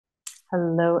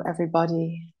Hello,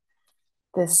 everybody.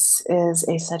 This is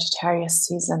a Sagittarius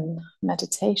season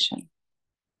meditation.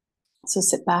 So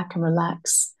sit back and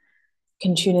relax. You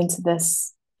can tune into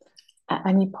this at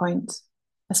any point,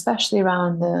 especially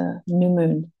around the new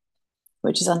moon,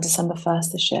 which is on December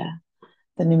 1st this year,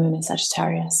 the new moon in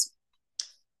Sagittarius.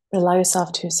 But allow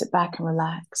yourself to sit back and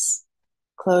relax.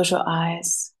 Close your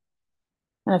eyes.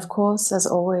 And of course, as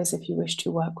always, if you wish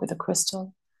to work with a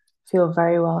crystal, feel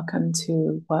very welcome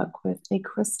to work with a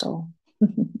crystal.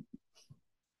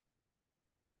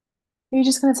 You're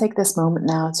just going to take this moment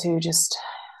now to just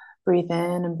breathe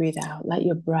in and breathe out. Let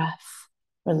your breath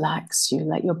relax you.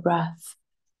 Let your breath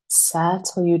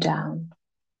settle you down.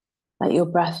 Let your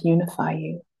breath unify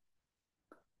you.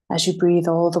 As you breathe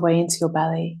all the way into your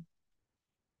belly.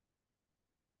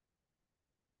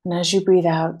 And as you breathe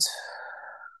out,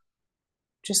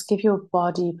 just give your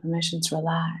body permission to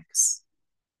relax.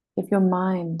 Give your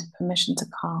mind permission to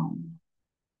calm.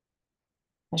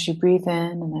 As you breathe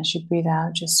in and as you breathe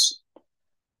out, just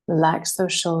relax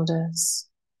those shoulders.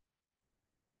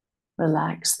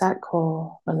 Relax that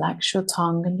core. Relax your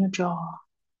tongue and your jaw.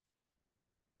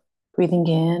 Breathing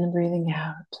in and breathing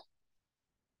out.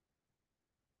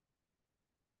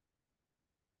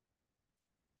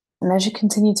 And as you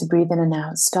continue to breathe in and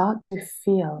out, start to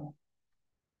feel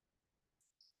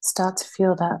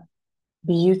that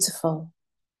beautiful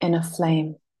inner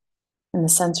flame in the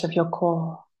center of your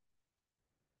core,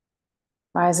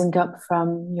 rising up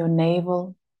from your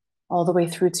navel all the way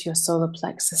through to your solar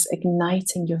plexus,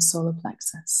 igniting your solar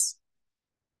plexus.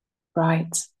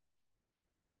 Bright,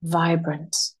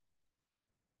 vibrant,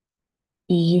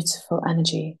 beautiful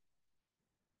energy.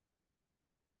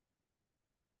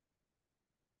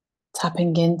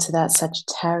 Tapping into that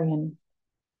Sagittarian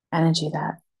energy,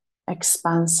 that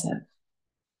expansive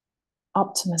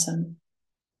optimism,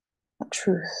 that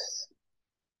truth.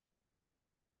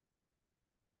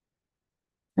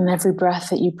 And every breath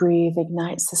that you breathe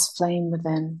ignites this flame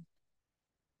within,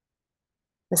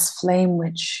 this flame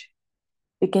which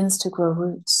begins to grow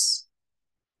roots.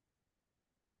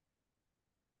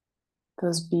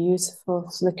 Those beautiful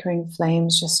flickering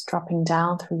flames just dropping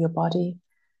down through your body,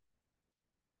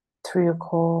 through your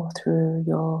core, through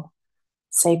your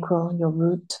sacral, your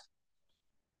root,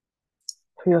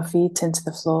 through your feet into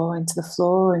the floor, into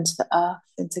the earth,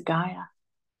 into Gaia.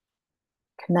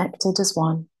 Connected as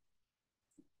one.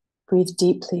 Breathe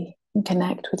deeply and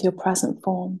connect with your present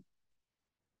form.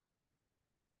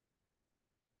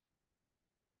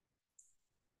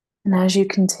 And as you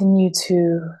continue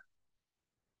to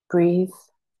breathe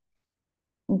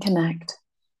and connect,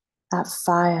 that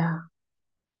fire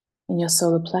in your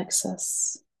solar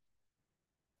plexus,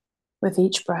 with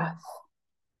each breath,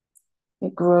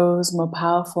 it grows more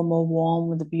powerful, more warm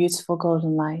with a beautiful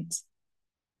golden light,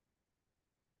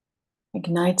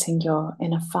 igniting your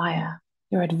inner fire,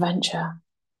 your adventure,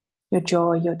 your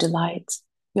joy, your delight,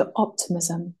 your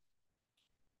optimism,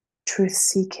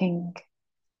 truth-seeking,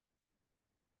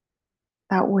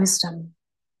 that wisdom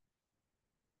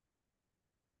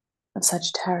of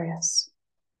Sagittarius,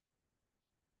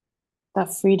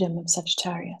 that freedom of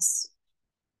Sagittarius,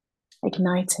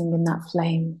 igniting in that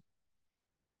flame.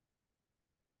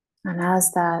 And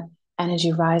as that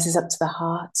energy rises up to the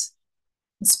heart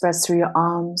and spreads through your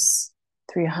arms,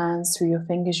 through your hands, through your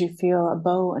fingers, you feel a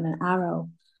bow and an arrow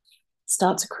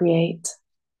start to create.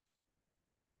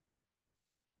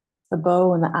 The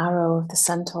bow and the arrow of the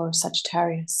centaur of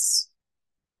Sagittarius.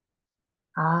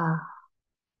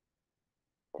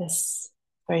 This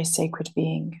very sacred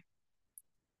being,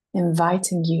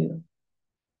 inviting you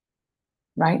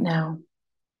right now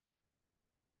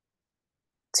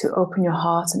to open your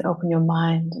heart and open your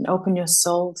mind and open your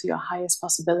soul to your highest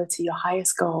possibility, your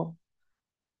highest goal.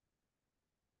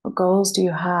 What goals do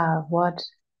you have? What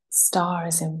star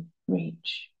is in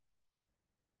reach?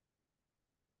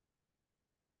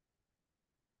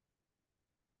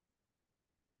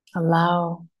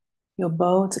 Allow your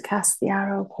bow to cast the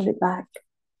arrow, pull it back,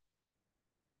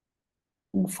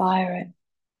 and fire it.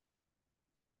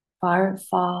 Fire it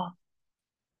far,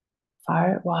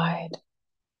 fire it wide.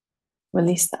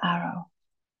 Release the arrow.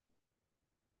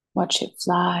 Watch it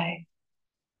fly,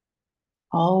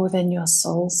 all within your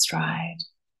soul stride.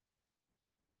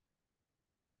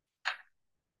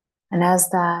 And as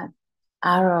that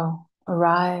arrow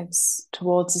arrives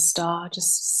towards the star,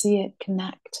 just see it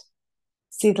connect.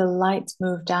 See the light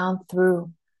move down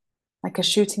through like a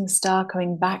shooting star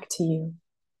coming back to you,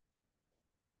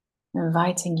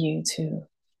 inviting you to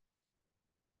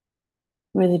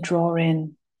really draw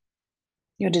in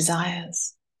your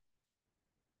desires,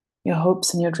 your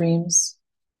hopes and your dreams.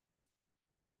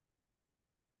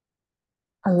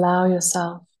 Allow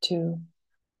yourself to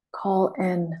call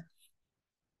in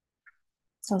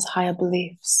those higher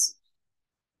beliefs.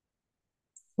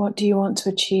 What do you want to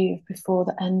achieve before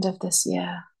the end of this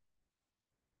year?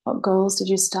 What goals did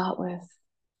you start with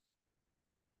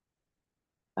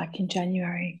back in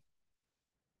January?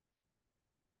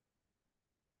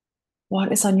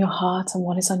 What is on your heart and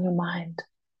what is on your mind?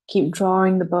 Keep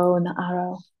drawing the bow and the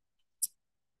arrow.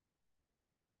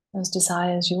 Those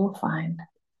desires you will find.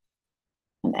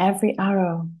 And every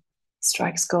arrow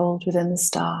strikes gold within the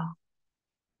star,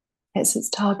 hits its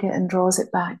target and draws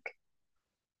it back.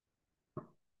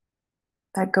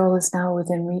 That goal is now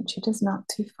within reach. It is not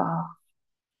too far.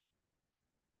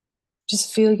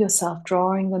 Just feel yourself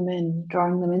drawing them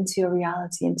into your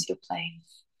reality, into your plane,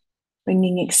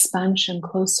 bringing expansion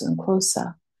closer and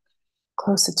closer,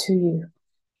 closer to you.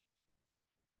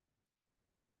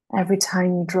 Every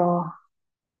time you draw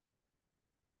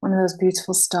one of those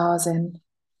beautiful stars in,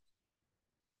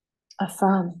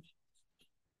 affirm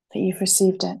that you've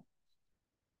received it.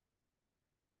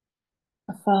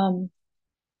 Affirm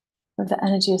with the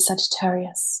energy of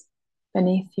Sagittarius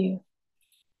beneath you,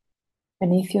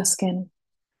 beneath your skin,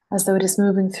 as though it is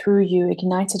moving through you,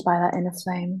 ignited by that inner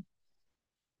flame.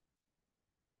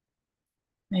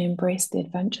 I embrace the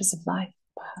adventures of life,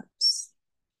 perhaps.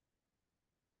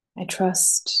 I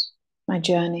trust my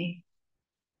journey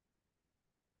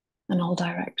in all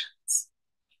directions.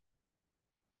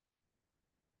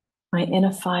 My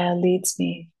inner fire leads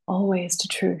me always to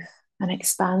truth and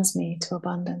expands me to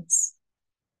abundance.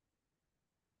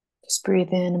 Just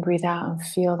breathe in and breathe out and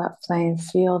feel that flame,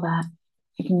 feel that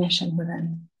ignition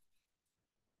within.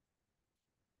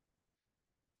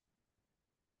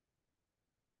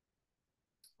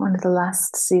 One of the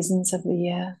last seasons of the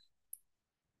year,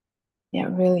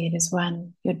 yet really it is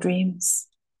when your dreams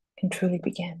can truly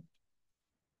begin.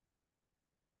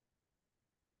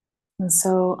 And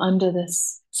so under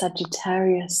this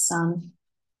Sagittarius sun,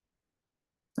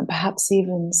 and perhaps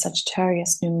even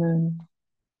Sagittarius new moon,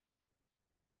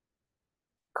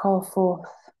 call forth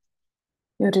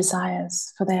your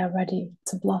desires, for they are ready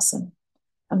to blossom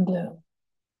and bloom.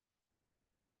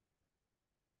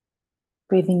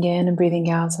 Breathing in and breathing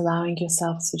out, allowing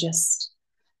yourself to just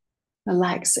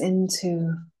relax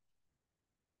into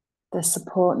the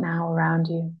support now around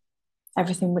you,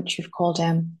 everything which you've called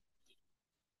in.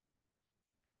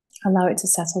 Allow it to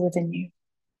settle within you.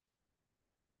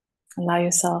 Allow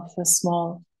yourself a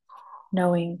small,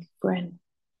 knowing grin.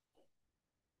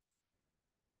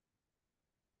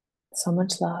 So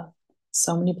much love,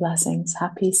 so many blessings.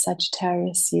 Happy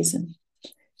Sagittarius season.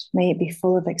 May it be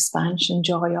full of expansion,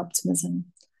 joy, optimism,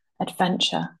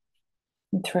 adventure,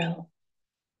 and thrill.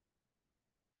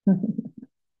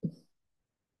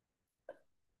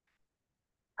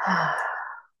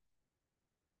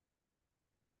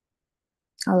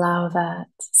 Allow that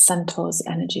centaur's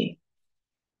energy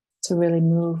to really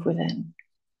move within.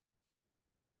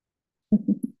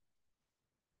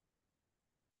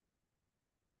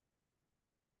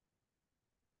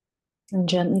 And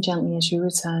gently, gently, as you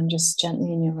return, just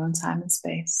gently in your own time and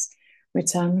space,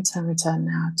 return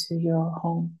now to your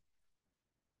home,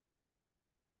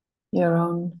 your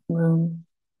own room,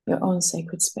 your own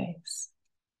sacred space.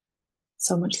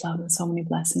 So much love and so many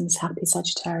blessings. Happy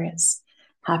Sagittarius.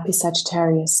 Happy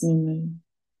Sagittarius new moon.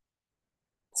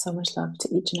 So much love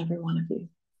to each and every one of you.